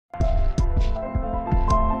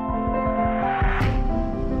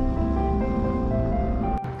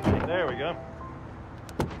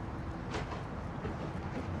huh?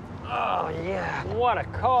 Oh, yeah, what a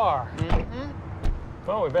car. Mm-hmm.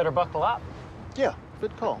 Well, we better buckle up. Yeah,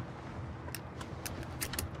 good call.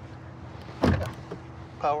 Yeah.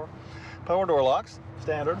 Power door locks,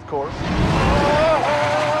 standard, of course.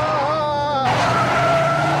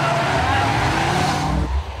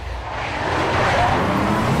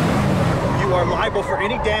 You are liable for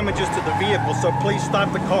any damages to the vehicle, so please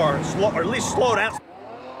stop the car, or at least slow down.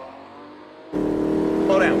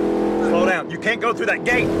 Slow down. Slow down. You can't go through that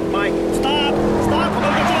gate, Mike. Stop! Stop! We're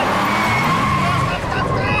gonna get you up.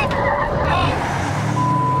 Stop!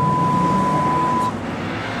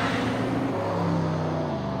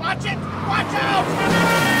 Watch it! Watch out!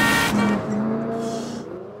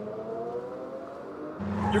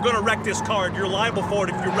 You're gonna wreck this car, and you're liable for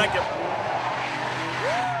it if you wreck it.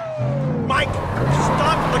 Mike,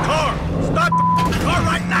 stop the car! Stop the car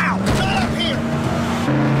right now! Get up here!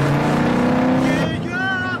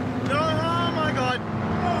 Yeah! No, oh my God!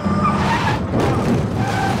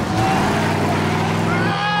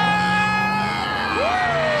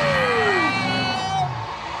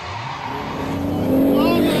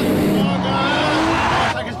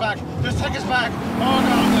 Just take us back. Oh,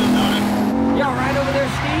 no, You all right over there,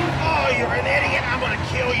 Steve? Oh, you're an idiot. I'm going to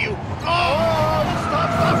kill you. Oh, stop.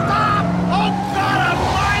 Oh, God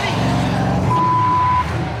almighty.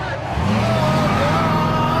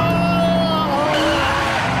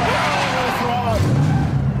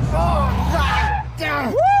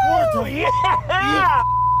 Woo! Yeah!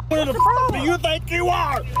 Who the f*** do you think you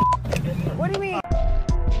are? What do you mean?